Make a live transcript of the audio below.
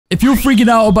If you're freaking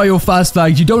out about your fast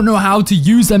flags, you don't know how to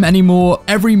use them anymore,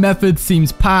 every method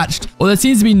seems patched, or there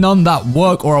seems to be none that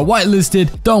work or are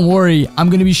whitelisted, don't worry. I'm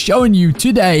going to be showing you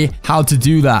today how to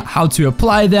do that, how to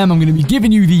apply them. I'm going to be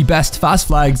giving you the best fast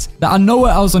flags that are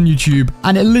nowhere else on YouTube,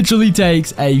 and it literally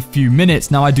takes a few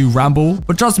minutes. Now, I do ramble,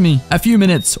 but trust me, a few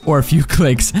minutes or a few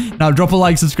clicks. Now, drop a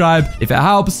like, subscribe if it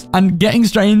helps, and getting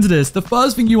straight into this, the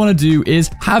first thing you want to do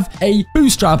is have a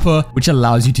bootstrapper, which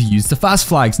allows you to use the fast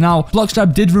flags. Now,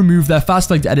 Bloxstrap did remove their fast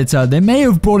flags editor. They may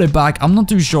have brought it back. I'm not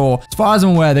too sure. As far as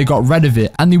I'm aware, they got rid of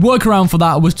it. And the workaround for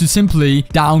that was to simply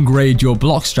downgrade your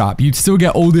Bloxstrap. You'd still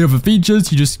get all the other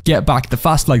features. You just get back the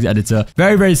fast flags editor.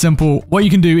 Very, very simple. What you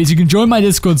can do is you can join my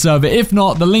Discord server. If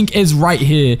not, the link is right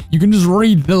here. You can just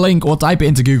read the link or type it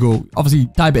into Google. Obviously,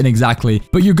 type it in exactly.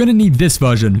 But you're going to need this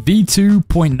version,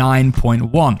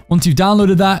 v2.9.1. Once you've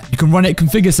downloaded that, you can run it,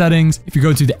 configure settings. If you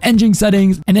go to the engine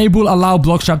settings, enable allow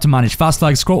Bloxstrap to manage fast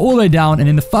flags, scroll all the way down, and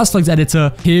in the fast flags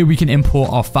editor, here we can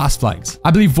import our fast flags.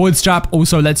 I believe Voidstrap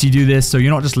also lets you do this, so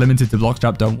you're not just limited to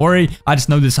Bloxstrap, don't worry. I just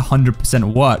know this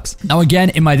 100% works. Now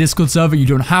again, in my Discord server, you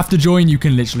don't have to join. You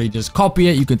can literally just copy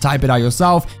it. You can type it out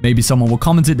yourself. Maybe someone will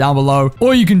comment it down below,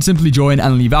 or you can simply join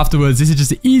and leave afterwards. This is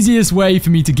just the easiest way for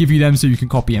me to give you them so you can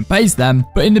copy and paste them.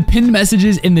 But in the pinned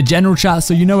messages in the general chat,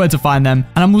 so you know where to find them.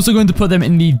 And I'm also going to put them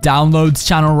in the downloads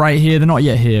channel right here. They're not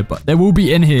yet here, but they will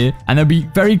be in here, and they'll be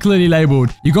very clearly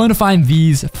labeled. You're going to find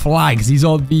these flags. These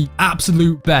are the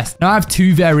absolute best. Now I have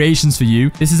two variations for you.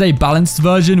 This is a balanced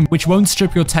version, which won't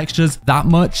strip your textures that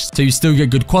much, so you still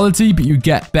get good quality, but you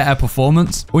get better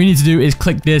performance. All you need to do is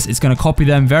click this. It's going to copy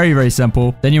them. Very, very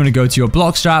simple. Then you want to go to your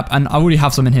Bloxstrap, and I already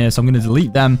have some in here, so I'm going to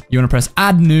delete them. You want to press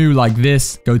add new like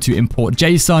this. Go to import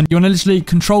JSON. You want to literally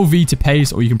control V to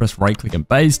paste, or you can press right click and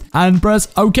paste and press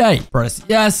OK. Press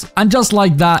yes. And just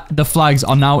like that, the flags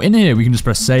are now in here. We can just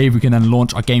press save. We can then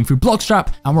launch our game through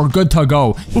Bloxstrap, and we're good to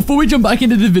go. Before we jump back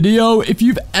into the video, if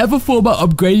you've ever thought about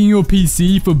upgrading your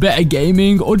PC for better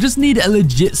gaming, or just need a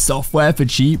legit software for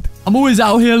cheap, I'm always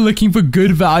out here looking for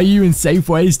good value and safe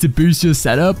ways to boost your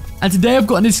setup. And today I've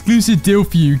got an exclusive deal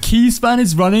for you. Keysfan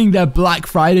is running their Black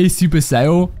Friday super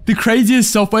sale. The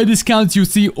craziest software discounts you'll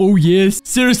see all year.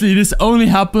 Seriously, this only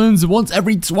happens once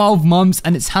every 12 months,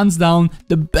 and it's hands down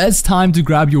the best time to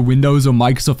grab your Windows or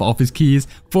Microsoft Office keys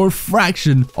for a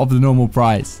fraction of the normal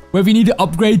price. Whether you need to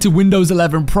upgrade to Windows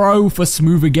 11 Pro for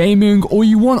smoother gaming, or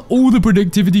you want all the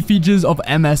productivity features of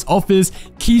MS Office,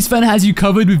 Keysfan has you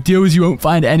covered with deals you won't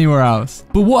find anywhere else.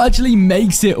 But what actually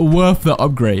makes it worth the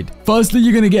upgrade? Firstly,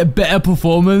 you're going to get better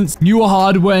performance, newer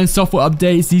hardware and software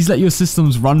updates. These let your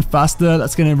systems run faster.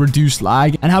 That's going to reduce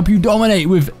lag and help you dominate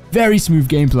with very smooth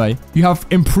gameplay. You have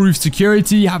improved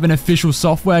security. Having official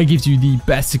software gives you the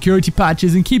best security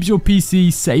patches and keeps your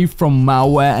PC safe from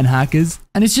malware and hackers.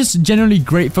 And it's just generally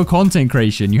great for content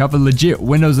creation. You have a legit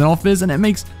Windows and Office, and it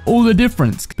makes all the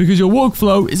difference because your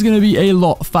workflow is going to be a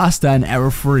lot faster and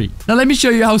error-free. Now, let me show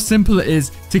you how simple it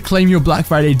is to claim your Black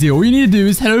Friday deal. All you need to do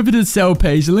is head over to the sale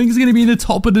page. The link is going to be in the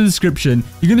top of the description.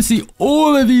 You're going to see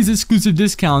all of these exclusive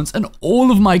discounts and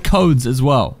all of my codes as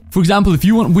well. For example, if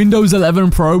you want Windows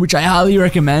 11 Pro, which I highly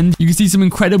recommend, you can see some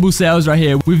incredible sales right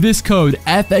here. With this code,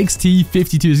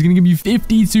 FXT52, is going to give you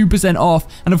 52% off.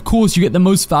 And of course, you get the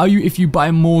most value if you buy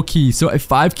more keys. So a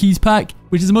 5 keys pack,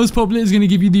 which is the most popular, is going to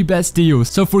give you the best deals.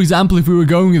 So for example, if we were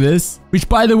going with this, which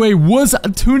by the way was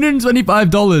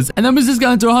 $225, and then was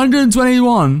discounted to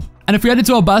 $121. And if we head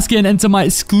into our basket and enter my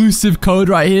exclusive code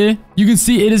right here, you can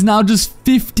see it is now just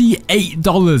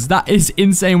 $58. That is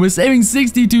insane. We're saving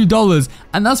 $62,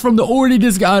 and that's from the already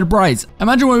discounted price.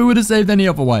 Imagine what we would have saved any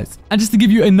otherwise. And just to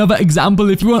give you another example,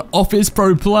 if you want Office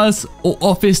Pro Plus or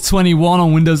Office 21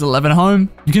 on Windows 11 Home,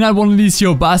 you can add one of these to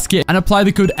your basket and apply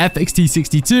the code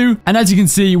FXT62. And as you can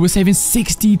see, we're saving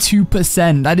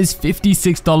 62%. That is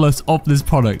 $56 off this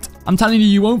product. I'm telling you,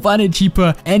 you won't find it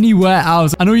cheaper anywhere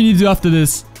else. And all you need to do after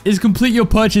this is complete your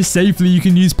purchase safely. You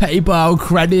can use PayPal,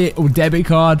 credit, or debit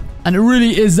card. And it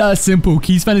really is that simple.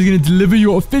 Keysfan is going to deliver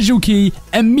your official key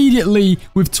immediately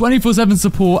with 24/7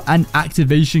 support and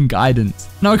activation guidance.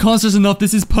 Now, I can't stress enough,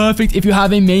 this is perfect if you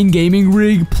have a main gaming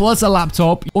rig plus a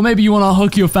laptop, or maybe you want to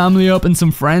hook your family up and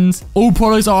some friends. All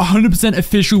products are 100%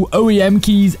 official OEM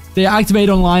keys. They activate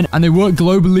online and they work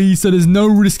globally, so there's no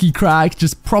risky cracks,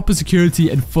 just proper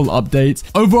security and full updates.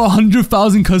 Over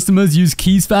 100,000 customers use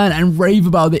Keysfan and rave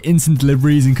about the instant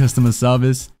deliveries and customer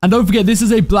service. And don't forget, this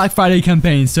is a Black Friday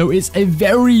campaign, so it's a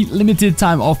very limited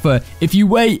time offer. If you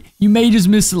wait, you may just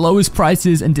miss the lowest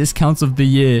prices and discounts of the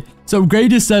year. So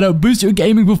upgrade your setup, boost your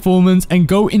gaming performance, and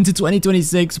go into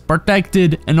 2026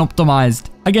 protected and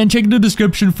optimized. Again, check the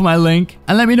description for my link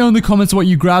and let me know in the comments what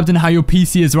you grabbed and how your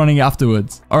PC is running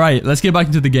afterwards. All right, let's get back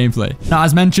into the gameplay. Now,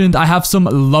 as mentioned, I have some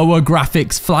lower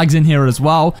graphics flags in here as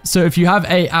well. So if you have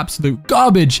a absolute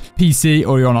garbage PC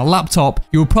or you're on a laptop,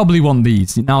 you'll probably want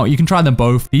these. Now, you can try them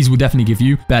both. These will definitely give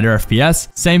you better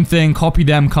FPS. Same thing, copy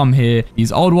them, come here.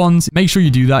 These old ones, make sure you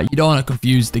do that. You don't want to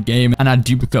confuse the game and add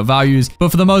duplicate values. But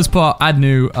for the most part, add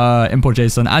new import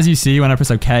JSON. As you see, when I press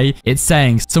OK, it's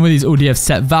saying some of these already have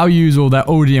set values or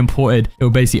they're already imported. It will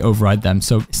basically override them.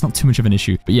 So it's not too much of an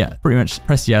issue. But yeah, pretty much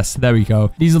press yes. There we go.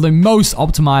 These are the most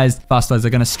optimized fast flags. They're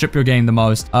going to strip your game the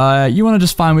most. You want to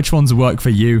just find which ones work for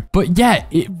you. But yeah,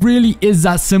 it really is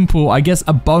that simple. I guess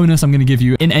a bonus I'm going to give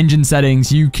you in engine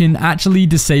settings, you can actually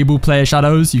disable player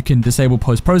shadows. You can disable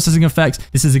post-processing effects.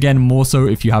 This is again more so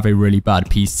if you have a really bad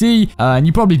PC, and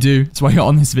you probably do. That's why you're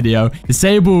on this video.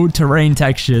 Disable terrain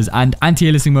textures and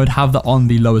anti-aliasing mode, have that on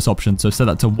the lowest option. So set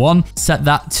that to 1. Set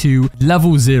that to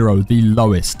level 0, the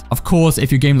lowest. Of course,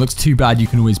 if your game looks too bad, you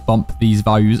can always bump these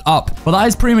values up. But that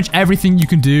is pretty much everything you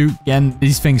can do. Again,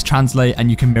 these things translate and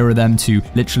you can mirror them to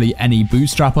literally any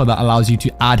bootstrapper that allows you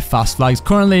to add fast flags.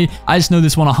 Currently, I just know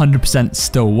this one 100%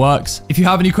 still works. If you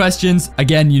have any questions,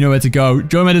 again, you know where to go.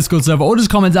 Join my Discord server or just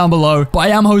comment down below. But I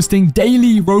am hosting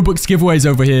daily Robux giveaways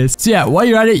over here. So yeah, while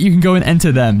you're at it, you can go and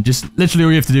enter them. Just literally all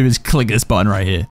you have to do is click this button right here.